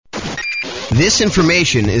This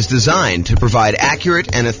information is designed to provide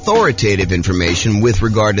accurate and authoritative information with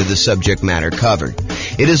regard to the subject matter covered.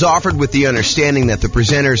 It is offered with the understanding that the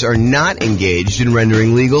presenters are not engaged in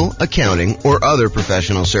rendering legal, accounting, or other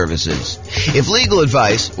professional services. If legal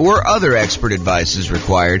advice or other expert advice is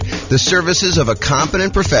required, the services of a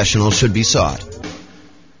competent professional should be sought.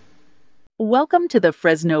 Welcome to the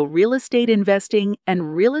Fresno Real Estate Investing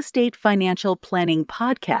and Real Estate Financial Planning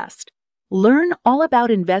Podcast. Learn all about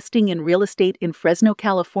investing in real estate in Fresno,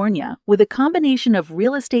 California, with a combination of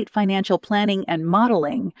real estate financial planning and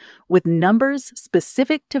modeling with numbers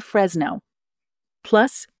specific to Fresno,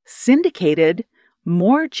 plus syndicated,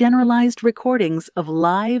 more generalized recordings of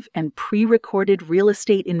live and pre-recorded real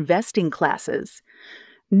estate investing classes.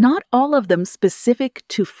 Not all of them specific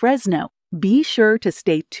to Fresno. Be sure to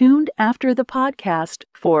stay tuned after the podcast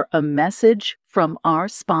for a message from our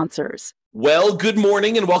sponsors. Well, good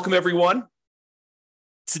morning and welcome everyone.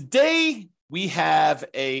 Today we have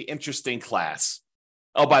an interesting class.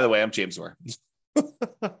 Oh, by the way, I'm James Orr.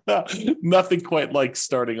 Nothing quite like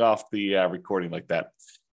starting off the recording like that.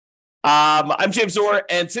 I'm James Orr,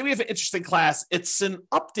 and today we have an interesting class. It's an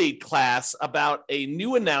update class about a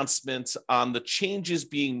new announcement on the changes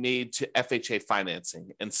being made to FHA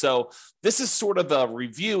financing. And so this is sort of a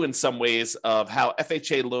review in some ways of how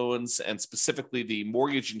FHA loans and specifically the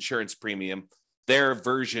mortgage insurance premium, their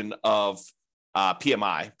version of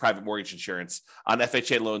PMI, private mortgage insurance on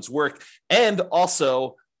FHA loans work, and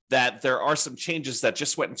also that there are some changes that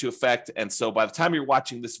just went into effect. And so by the time you're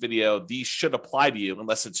watching this video, these should apply to you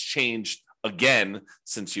unless it's changed again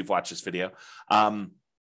since you've watched this video. And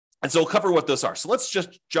so we'll cover what those are. So let's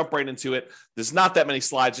just jump right into it. There's not that many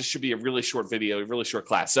slides. This should be a really short video, a really short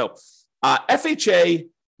class. So FHA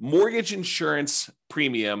mortgage insurance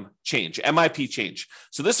premium change, MIP change.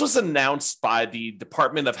 So this was announced by the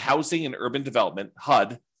Department of Housing and Urban Development,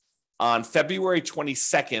 HUD, on February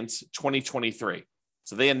 22nd, 2023.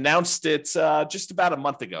 So they announced it just about a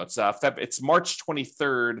month ago. It's March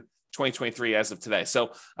 23rd, 2023 as of today.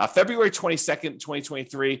 So February 22nd,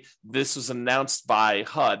 2023, this was announced by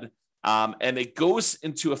HUD, and it goes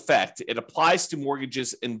into effect. It applies to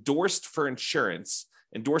mortgages endorsed for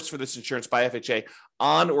this insurance by FHA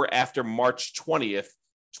on or after March 20th,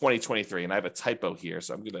 2023. And I have a typo here,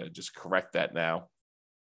 so I'm going to just correct that now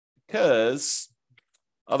because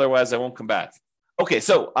otherwise I won't come back. Okay,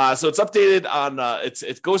 so it's updated on,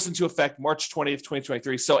 it goes into effect March 20th,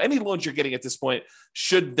 2023. So any loans you're getting at this point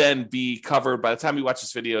should then be covered. By the time you watch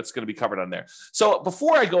this video, it's going to be covered on there. So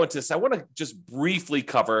before I go into this, I want to just briefly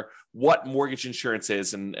cover what mortgage insurance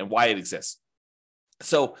is and why it exists.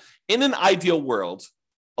 So in an ideal world,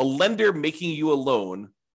 a lender making you a loan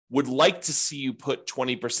would like to see you put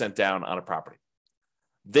 20% down on a property.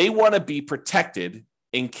 They want to be protected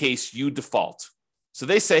in case you default. So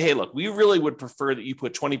they say, hey, look, we really would prefer that you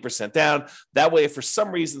put 20% down. That way, if for some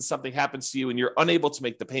reason something happens to you and you're unable to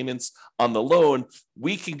make the payments on the loan,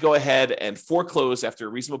 we can go ahead and foreclose after a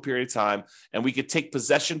reasonable period of time, and we could take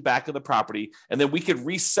possession back of the property, and then we could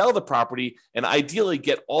resell the property and ideally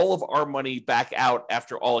get all of our money back out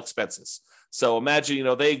after all expenses. So imagine,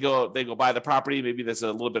 they go buy the property. Maybe there's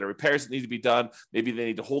a little bit of repairs that need to be done. Maybe they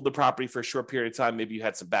need to hold the property for a short period of time. Maybe you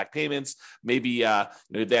had some back payments. Maybe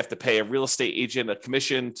they have to pay a real estate agent a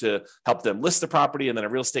commission to help them list the property, and then a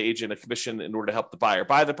real estate agent a commission in order to help the buyer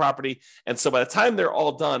buy the property. And so by the time they're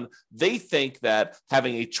all done, they think that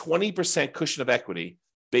having a 20% cushion of equity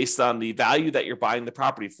based on the value that you're buying the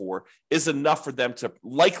property for is enough for them to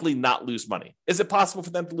likely not lose money. Is it possible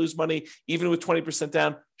for them to lose money even with 20%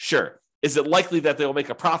 down? Sure. Is it likely that they'll make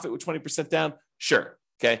a profit with 20% down? Sure.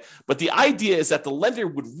 Okay. But the idea is that the lender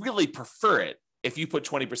would really prefer it if you put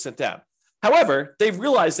 20% down. However, they've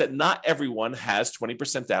realized that not everyone has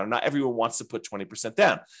 20% down, and not everyone wants to put 20%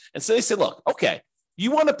 down. And so they say, look, okay,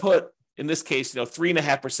 you want to put, in this case,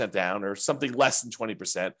 3.5% down or something less than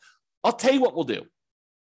 20%. I'll tell you what we'll do.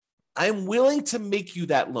 I'm willing to make you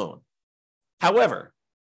that loan. However,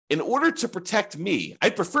 in order to protect me,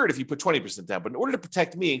 I'd prefer it if you put 20% down, but in order to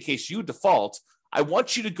protect me in case you default, I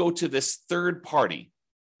want you to go to this third party,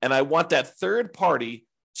 and I want that third party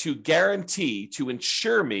to guarantee, to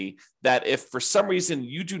ensure me that if for some reason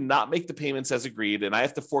you do not make the payments as agreed and I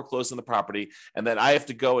have to foreclose on the property and then I have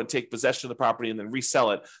to go and take possession of the property and then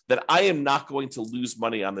resell it, that I am not going to lose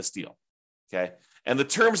money on this deal. Okay. And the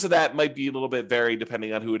terms of that might be a little bit varied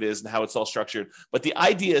depending on who it is and how it's all structured. But the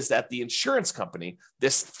idea is that the insurance company,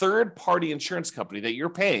 this third-party insurance company that you're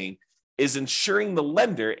paying, is insuring the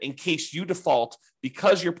lender in case you default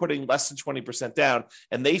because you're putting less than 20% down,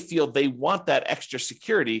 and they feel they want that extra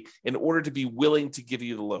security in order to be willing to give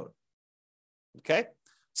you the loan. Okay?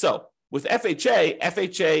 So With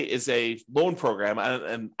FHA is a loan program,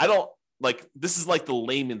 and I don't like, this is like the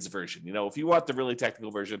layman's version. You know, if you want the really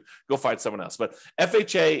technical version, go find someone else. But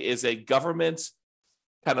FHA is a government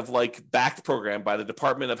kind of like backed program by the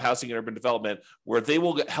Department of Housing and Urban Development, where they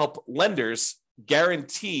will help lenders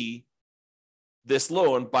guarantee this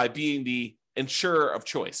loan by being the insurer of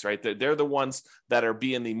choice, right? They're the ones that are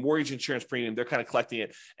being the mortgage insurance premium. They're kind of collecting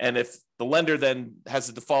it. And if the lender then has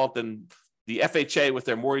a default, then the FHA with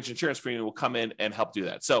their mortgage insurance premium will come in and help do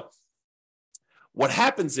that. So what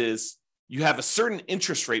happens is you have a certain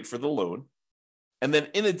interest rate for the loan. And then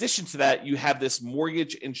in addition to that, you have this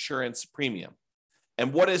mortgage insurance premium.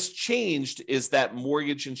 And what has changed is that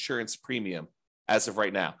mortgage insurance premium as of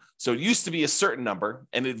right now. So it used to be a certain number,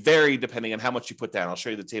 and it varied depending on how much you put down. I'll show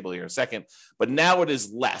you the table here in a second. But now it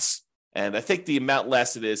is less. And I think the amount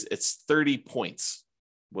less it's 30 points,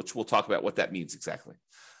 which we'll talk about what that means exactly.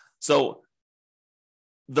 So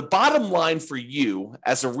the bottom line for you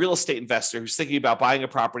as a real estate investor who's thinking about buying a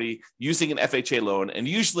property using an FHA loan, and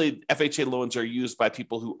usually FHA loans are used by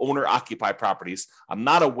people who own or occupy properties. I'm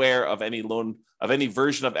not aware of any loan, of any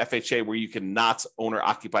version of FHA where you can not own or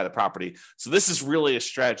occupy the property. So this is really a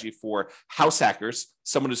strategy for house hackers,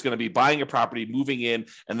 someone who's going to be buying a property, moving in,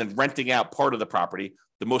 and then renting out part of the property.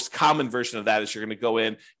 The most common version of that is you're going to go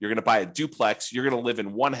in, you're going to buy a duplex, you're going to live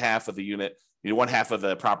in one half of the unit, one half of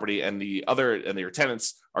the property, and the other, and your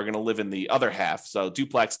tenants are going to live in the other half. So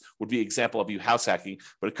duplex would be an example of you house hacking,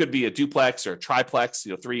 but it could be a duplex or a triplex,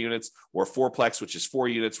 3 units, or a fourplex, which is 4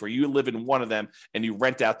 units, where you live in one of them and you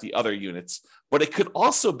rent out the other units. But it could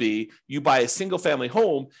also be you buy a single family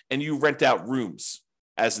home and you rent out rooms,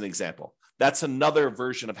 as an example. That's another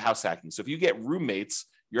version of house hacking. So if you get roommates,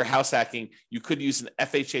 you're house hacking. You could use an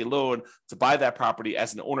FHA loan to buy that property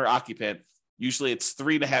as an owner occupant. Usually it's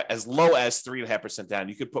 3.5%, as low as 3.5% down.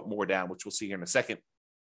 You could put more down, which we'll see here in a second.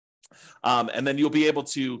 And then you'll be able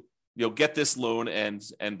to get this loan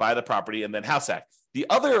and buy the property and then house hack. The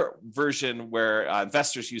other version where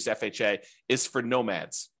investors use FHA is for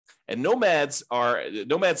nomads. And nomads are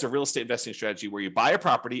a real estate investing strategy where you buy a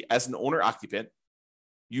property as an owner occupant.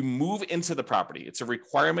 You move into the property. It's a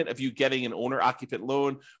requirement of you getting an owner occupant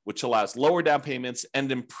loan, which allows lower down payments and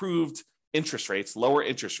improved interest rates, lower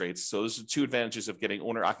interest rates. So those are 2 advantages of getting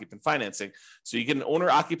owner occupant financing. So you get an owner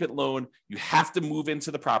occupant loan. You have to move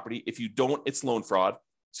into the property. If you don't, it's loan fraud.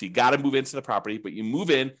 So you got to move into the property, but you move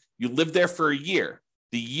in, you live there for a year.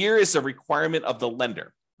 The year is a requirement of the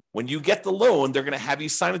lender. When you get the loan, they're going to have you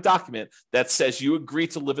sign a document that says you agree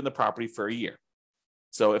to live in the property for a year.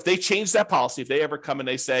 So if they change that policy, if they ever come and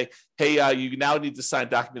they say, hey, you now need to sign a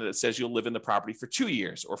document that says you'll live in the property for 2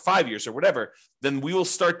 years or 5 years or whatever, then we will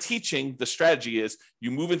start teaching the strategy is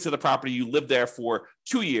you move into the property, you live there for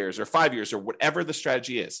 2 years or 5 years or whatever the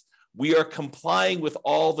strategy is. We are complying with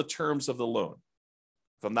all the terms of the loan.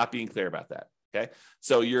 If I'm not being clear about that. Okay.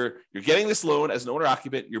 So you're getting this loan as an owner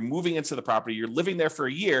occupant, you're moving into the property, you're living there for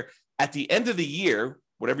a year. At the end of the year,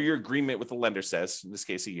 whatever your agreement with the lender says, in this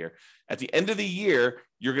case, a year, at the end of the year,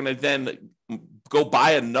 you're going to then go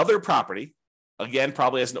buy another property, again,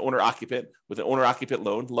 probably as an owner occupant with an owner occupant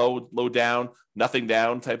loan, low down, nothing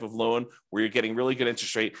down type of loan where you're getting really good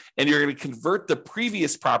interest rate. And you're going to convert the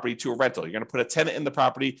previous property to a rental. You're going to put a tenant in the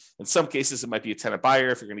property. In some cases, it might be a tenant buyer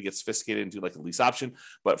if you're going to get sophisticated and do like a lease option.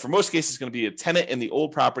 But for most cases, it's going to be a tenant in the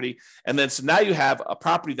old property. And then so now you have a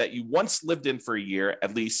property that you once lived in for a year,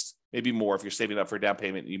 at least, maybe more if you're saving up for a down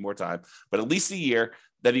payment, you need more time, but at least a year,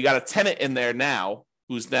 that you got a tenant in there now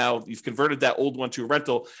you've converted that old one to a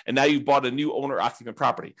rental, and now you've bought a new owner occupant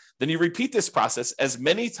property. Then you repeat this process as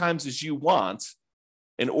many times as you want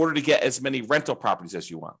in order to get as many rental properties as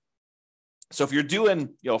you want. So if you're doing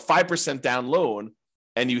 5% down loan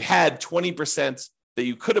and you had 20% that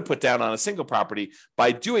you could have put down on a single property,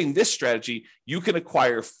 by doing this strategy, you can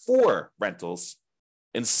acquire 4 rentals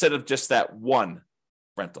instead of just that one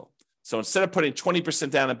rental. So instead of putting 20%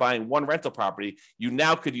 down and buying one rental property, you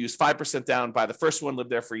now could use 5% down, buy the first one, live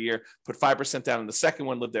there for a year, put 5% down in the second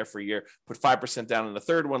one, live there for a year, put 5% down in the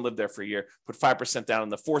third one, live there for a year, put 5% down in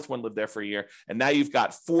the fourth one, live there for a year. And now you've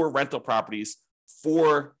got 4 rental properties,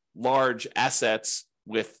 4 large assets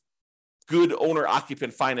with good owner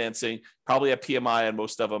occupant financing, probably a PMI on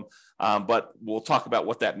most of them. But we'll talk about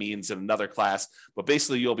what that means in another class. But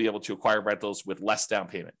basically, you'll be able to acquire rentals with less down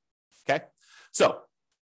payment. Okay. So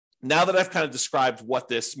now that I've kind of described what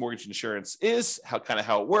this mortgage insurance is, how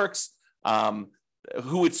it works,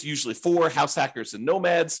 who it's usually for, house hackers and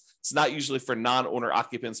nomads. It's not usually for non-owner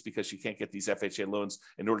occupants because you can't get these FHA loans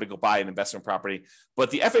in order to go buy an investment property.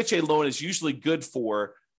 But the FHA loan is usually good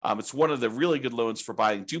for It's one of the really good loans for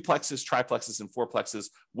buying duplexes, triplexes, and fourplexes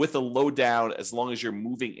with a low down as long as you're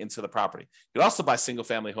moving into the property. You can also buy single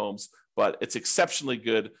family homes, but it's exceptionally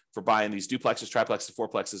good for buying these duplexes, triplexes,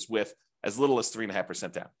 fourplexes with as little as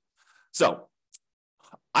 3.5% down. So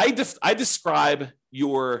I describe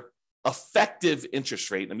your effective interest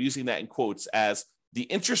rate, and I'm using that in quotes, as the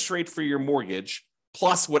interest rate for your mortgage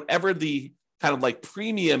plus whatever the kind of like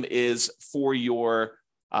premium is for your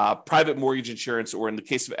private mortgage insurance, or in the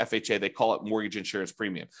case of FHA, they call it mortgage insurance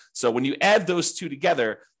premium. So when you add those two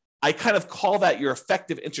together, I kind of call that your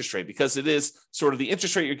effective interest rate, because it is sort of the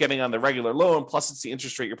interest rate you're getting on the regular loan, plus it's the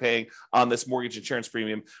interest rate you're paying on this mortgage insurance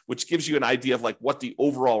premium, which gives you an idea of like what the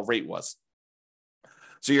overall rate was.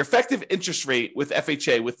 So your effective interest rate with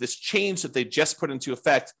FHA, with this change that they just put into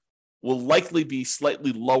effect, will likely be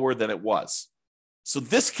slightly lower than it was. So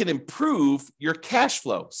this can improve your cash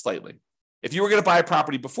flow slightly. If you were going to buy a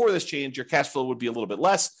property before this change, your cash flow would be a little bit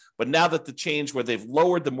less. But now that the change where they've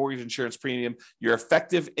lowered the mortgage insurance premium, your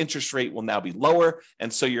effective interest rate will now be lower.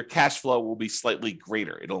 And so your cash flow will be slightly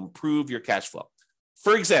greater. It'll improve your cash flow.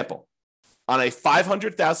 For example, on a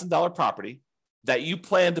 $500,000 property that you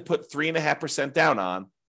plan to put 3.5% down on,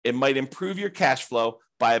 it might improve your cash flow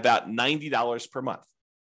by about $90 per month.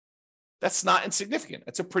 That's not insignificant.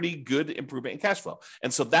 It's a pretty good improvement in cash flow.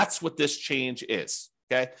 And so that's what this change is.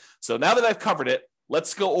 Okay. So now that I've covered it,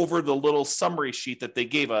 let's go over the little summary sheet that they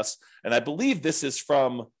gave us. And I believe this is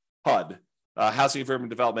from HUD, Housing and Urban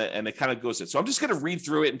Development, and it kind of goes in. So I'm just going to read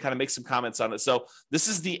through it and kind of make some comments on it. So this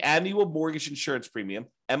is the annual mortgage insurance premium,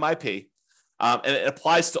 MIP, and it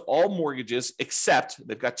applies to all mortgages except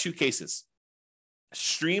they've got two cases: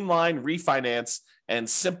 streamlined refinance and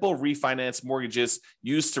simple refinance mortgages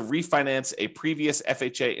used to refinance a previous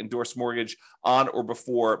FHA endorsed mortgage on or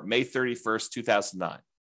before May 31st, 2009.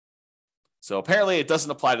 So apparently it doesn't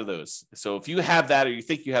apply to those. So if you have that, or you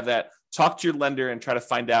think you have that, talk to your lender and try to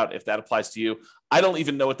find out if that applies to you. I don't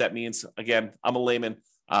even know what that means. Again, I'm a layman,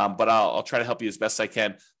 but I'll try to help you as best I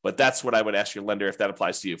can. But that's what I would ask your lender if that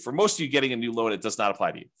applies to you. For most of you getting a new loan, it does not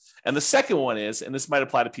apply to you. And the second one is, and this might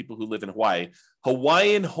apply to people who live in Hawaii,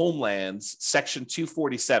 Hawaiian Homelands Section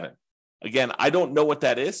 247. Again, I don't know what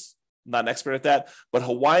that is. I'm not an expert at that, but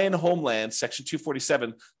Hawaiian Homeland Section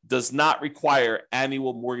 247 does not require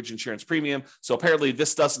annual mortgage insurance premium. So apparently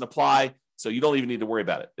this doesn't apply. So you don't even need to worry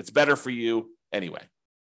about it. It's better for you anyway.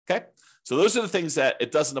 Okay. So those are the things that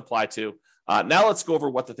it doesn't apply to. Now let's go over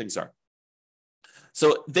what the things are.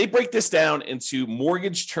 So they break this down into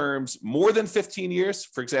mortgage terms more than 15 years,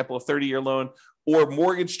 for example, a 30-year loan, or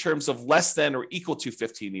mortgage terms of less than or equal to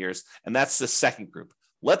 15 years. And that's the second group.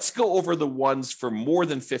 Let's go over the ones for more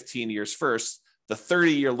than 15 years first, the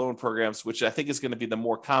 30-year loan programs, which I think is going to be the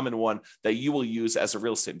more common one that you will use as a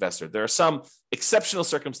real estate investor. There are some exceptional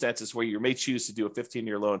circumstances where you may choose to do a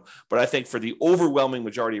 15-year loan, but I think for the overwhelming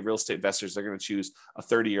majority of real estate investors, they're going to choose a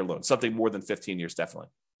 30-year loan, something more than 15 years, definitely.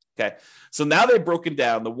 Okay. So now they've broken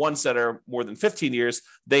down the ones that are more than 15 years.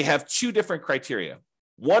 They have two different criteria.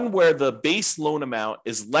 One where the base loan amount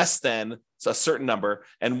is less than a certain number,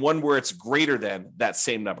 and one where it's greater than that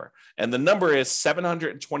same number. And the number is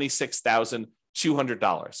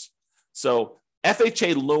 $726,200. So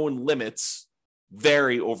FHA loan limits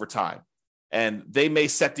vary over time. And they may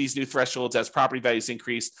set these new thresholds as property values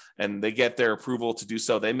increase and they get their approval to do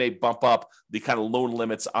so. They may bump up the kind of loan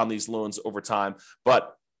limits on these loans over time.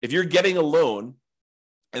 But if you're getting a loan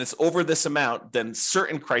and it's over this amount, then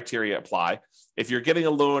certain criteria apply. If you're getting a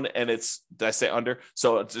loan and it's, did I say under?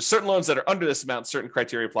 So there's certain loans that are under this amount, certain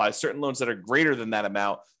criteria apply. Certain loans that are greater than that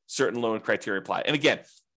amount, certain loan criteria apply. And again,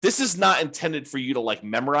 this is not intended for you to like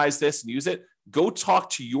memorize this and use it. Go talk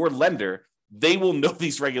to your lender. They will know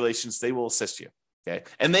these regulations. They will assist you. Okay.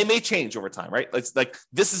 And they may change over time, right? It's like,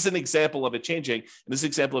 this is an example of it changing. And this is an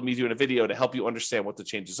example of me doing a video to help you understand what the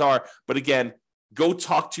changes are. But again, go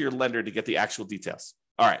talk to your lender to get the actual details.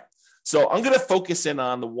 All right. So I'm going to focus in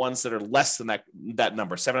on the ones that are less than that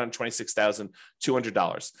number,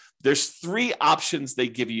 $726,200. There's three options they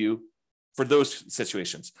give you for those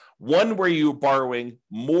situations. One where you're borrowing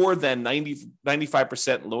more than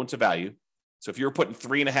 95% loan to value. So if you're putting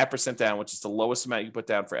 3.5% down, which is the lowest amount you put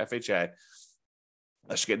down for FHA,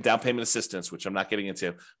 unless you're getting down payment assistance, which I'm not getting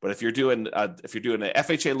into. But if you're doing an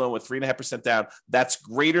FHA loan with 3.5% down, that's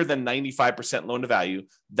greater than 95% loan to value.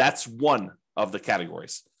 That's one of the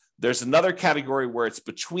categories. There's another category where it's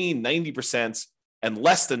between 90% and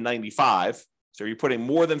less than 95. So you're putting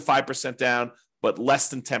more than 5% down, but less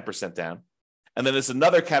than 10% down. And then there's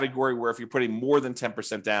another category where if you're putting more than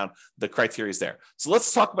 10% down, the criteria is there. So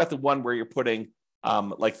let's talk about the one where you're putting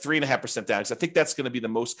like 3.5% down, because I think that's going to be the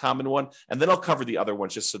most common one. And then I'll cover the other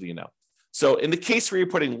ones just so that you know. So in the case where you're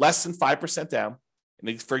putting less than 5% down,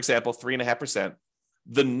 for example, 3.5%,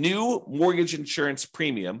 the new mortgage insurance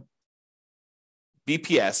premium,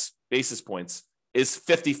 BPS, basis points, is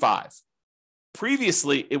 55.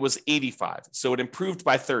 Previously, it was 85. So it improved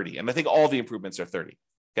by 30. And I think all the improvements are 30.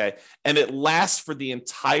 Okay. And it lasts for the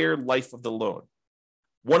entire life of the loan.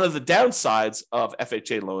 One of the downsides of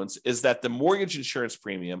FHA loans is that the mortgage insurance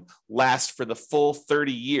premium lasts for the full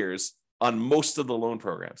 30 years on most of the loan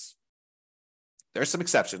programs. There are some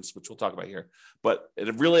exceptions, which we'll talk about here, but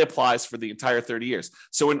it really applies for the entire 30 years.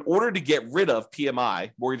 So in order to get rid of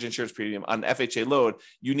PMI, mortgage insurance premium, on an FHA loan,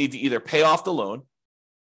 you need to either pay off the loan,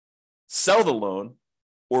 sell the loan,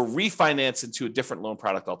 or refinance into a different loan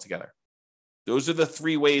product altogether. Those are the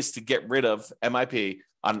three ways to get rid of MIP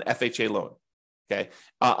on an FHA loan. Okay.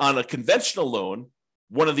 On a conventional loan,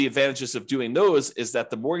 one of the advantages of doing those is that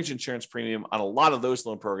the mortgage insurance premium on a lot of those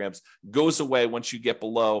loan programs goes away once you get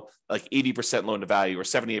below like 80% loan to value or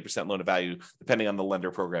 78% loan to value, depending on the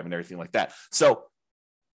lender program and everything like that. So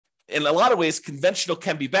in a lot of ways, conventional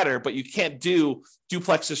can be better, but you can't do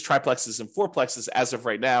duplexes, triplexes, and fourplexes as of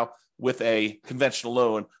right now with a conventional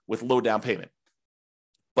loan with low down payment.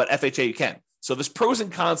 But FHA you can. So there's pros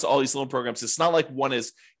and cons to all these loan programs. It's not like one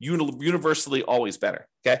is universally always better.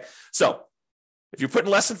 Okay. So if you're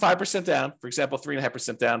putting less than 5% down, for example,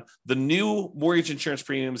 3.5% down, the new mortgage insurance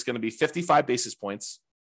premium is going to be 55 basis points.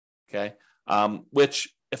 Okay.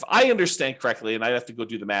 Which, if I understand correctly, and I have to go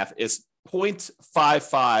do the math, is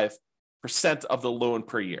 0.55% of the loan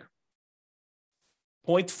per year.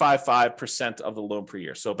 0.55% of the loan per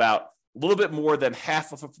year. So about a little bit more than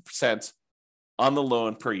 0.5% on the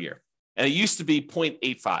loan per year. And it used to be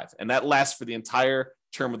 0.85, and that lasts for the entire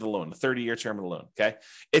term of the loan, the 30-year term of the loan, okay?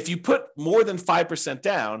 If you put more than 5%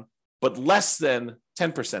 down, but less than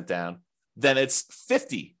 10% down, then it's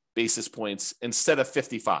 50 basis points instead of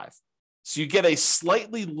 55. So you get a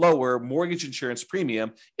slightly lower mortgage insurance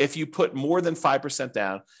premium if you put more than 5%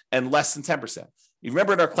 down and less than 10%. You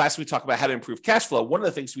remember in our class, we talked about how to improve cash flow. One of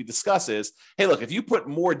the things we discuss is, hey, look, if you put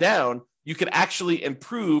more down, you can actually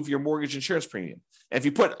improve your mortgage insurance premium. And if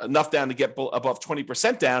you put enough down to get above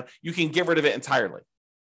 20% down, you can get rid of it entirely.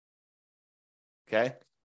 Okay.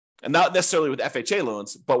 And not necessarily with FHA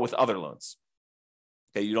loans, but with other loans.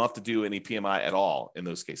 Okay. You don't have to do any PMI at all in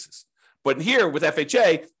those cases. But here with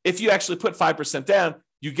FHA, if you actually put 5% down,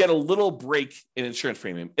 you get a little break in insurance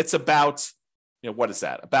premium. It's about, what is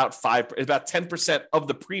that? About 10% of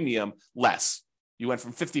the premium less. You went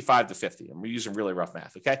from 55 to 50. I'm using really rough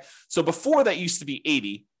math. Okay. So before that used to be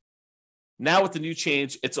 80. Now with the new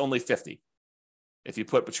change, it's only 50. If you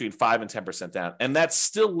put between 5 and 10% down, and that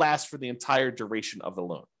still lasts for the entire duration of the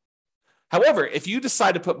loan. However, if you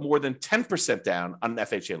decide to put more than 10% down on an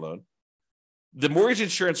FHA loan, the mortgage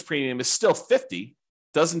insurance premium is still 50,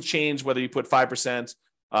 doesn't change whether you put 5%,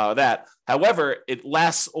 that. However, it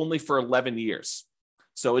lasts only for 11 years.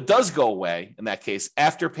 So it does go away in that case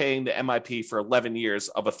after paying the MIP for 11 years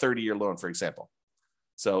of a 30-year loan, for example.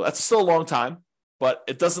 So that's still a long time, but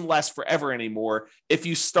it doesn't last forever anymore if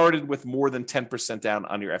you started with more than 10% down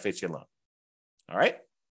on your FHA loan. All right.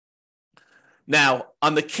 Now,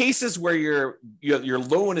 on the cases where your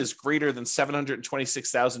loan is greater than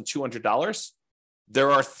 $726,200,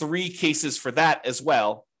 there are 3 cases for that as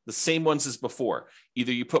well, the same ones as before.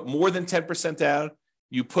 Either you put more than 10% down,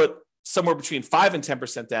 you put somewhere between 5 and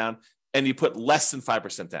 10% down, and you put less than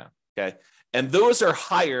 5% down. Okay. And those are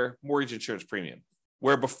higher mortgage insurance premium.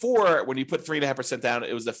 Where before, when you put 3.5% down,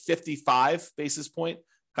 it was a 55 basis point,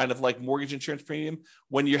 kind of like mortgage insurance premium.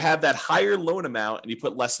 When you have that higher loan amount and you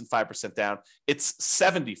put less than 5% down, it's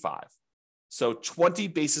 75. So 20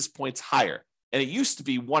 basis points higher. And it used to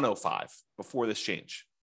be 105 before this change.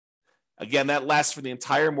 Again, that lasts for the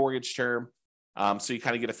entire mortgage term. So you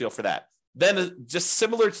kind of get a feel for that. Then just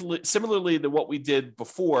similarly to what we did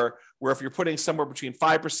before, where if you're putting somewhere between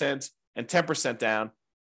 5% and 10% down,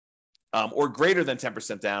 or greater than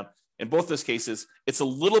 10% down, in both those cases, it's a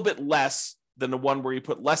little bit less than the one where you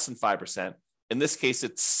put less than 5%. In this case,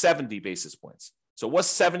 it's 70 basis points. So it was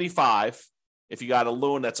 75 if you got a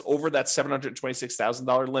loan that's over that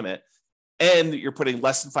 $726,000 limit, and you're putting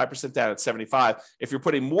less than 5% down, it's 75. If you're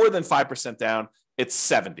putting more than 5% down, it's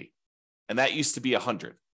 70. And that used to be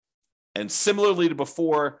 100. And similarly to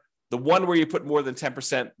before, the one where you put more than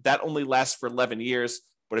 10%, that only lasts for 11 years.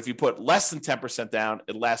 But if you put less than 10% down,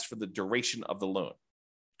 it lasts for the duration of the loan.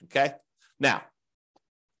 Okay. Now,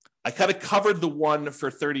 I kind of covered the one for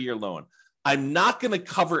 30-year loan. I'm not going to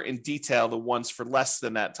cover in detail the ones for less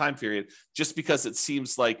than that time period, just because it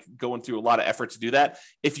seems like going through a lot of effort to do that.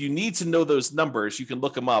 If you need to know those numbers, you can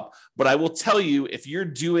look them up. But I will tell you, if you're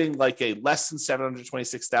doing like a less than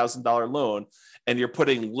 $726,000 loan and you're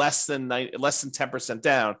putting less than 10%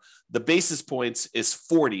 down, the basis points is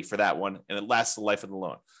 40 for that one, and it lasts the life of the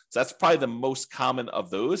loan. So that's probably the most common of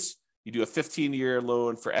those. You do a 15-year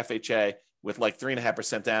loan for FHA with like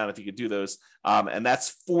 3.5% down, if you could do those. And that's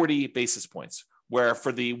 40 basis points, where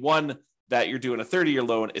for the one that you're doing a 30-year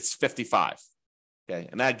loan, it's 55. Okay.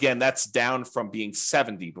 And that, again, that's down from being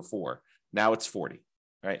 70 before. Now it's 40.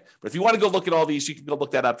 Right. But if you want to go look at all these, you can go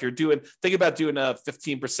look that up. If you're think about doing a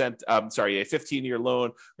 15%, a 15-year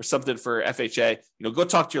loan or something for FHA, go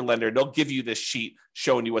talk to your lender. They'll give you this sheet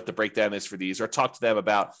showing you what the breakdown is for these, or talk to them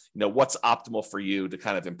about, what's optimal for you to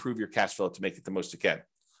kind of improve your cash flow to make it the most you can.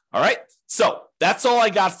 All right. So that's all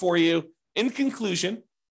I got for you. In conclusion,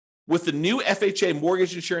 with the new FHA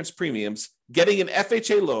mortgage insurance premiums, getting an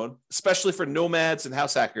FHA loan, especially for nomads and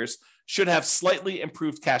house hackers, should have slightly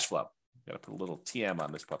improved cash flow. Got to put a little TM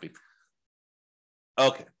on this puppy.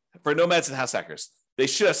 Okay. For nomads and house hackers, they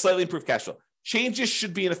should have slightly improved cash flow. Changes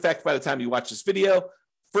should be in effect by the time you watch this video.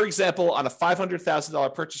 For example, on a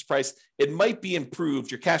 $500,000 purchase price, it might be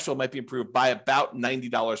improved. Your cash flow might be improved by about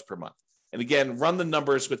 $90 per month. And again, run the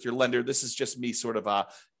numbers with your lender. This is just me sort of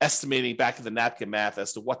estimating back of the napkin math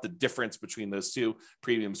as to what the difference between those two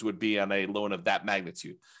premiums would be on a loan of that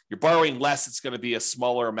magnitude. You're borrowing less, it's going to be a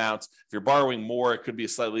smaller amount. If you're borrowing more, it could be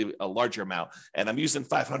a larger amount. And I'm using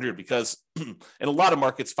 500 because in a lot of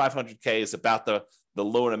markets, 500K is about the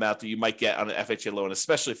loan amount that you might get on an FHA loan,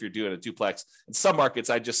 especially if you're doing a duplex. In some markets,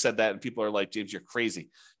 I just said that and people are like, James, you're crazy.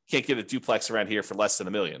 You can't get a duplex around here for less than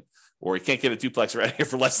 $1 million. Or you can't get a duplex around here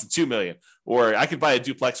for less than 2 million, or I could buy a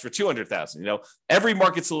duplex for 200,000. Every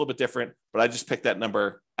market's a little bit different, but I just picked that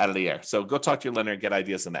number out of the air. So go talk to your lender and get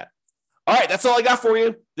ideas on that. All right, that's all I got for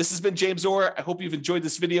you. This has been James Orr. I hope you've enjoyed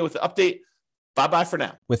this video with the update. Bye-bye for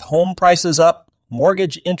now. With home prices up,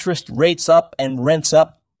 mortgage interest rates up, and rents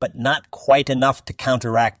up, but not quite enough to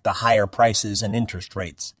counteract the higher prices and interest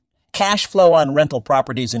rates. Cash flow on rental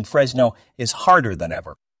properties in Fresno is harder than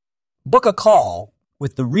ever. Book a call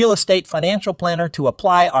with the Real Estate Financial Planner to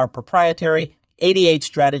apply our proprietary 88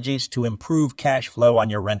 strategies to improve cash flow on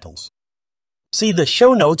your rentals. See the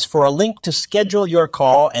show notes for a link to schedule your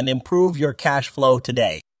call and improve your cash flow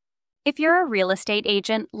today. If you're a real estate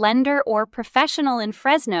agent, lender, or professional in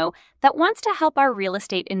Fresno that wants to help our real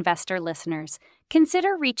estate investor listeners,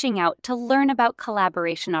 consider reaching out to learn about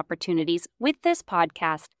collaboration opportunities with this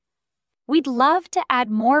podcast. We'd love to add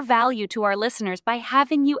more value to our listeners by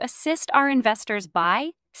having you assist our investors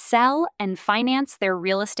buy, sell, and finance their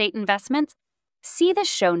real estate investments. See the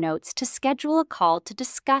show notes to schedule a call to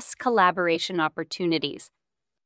discuss collaboration opportunities.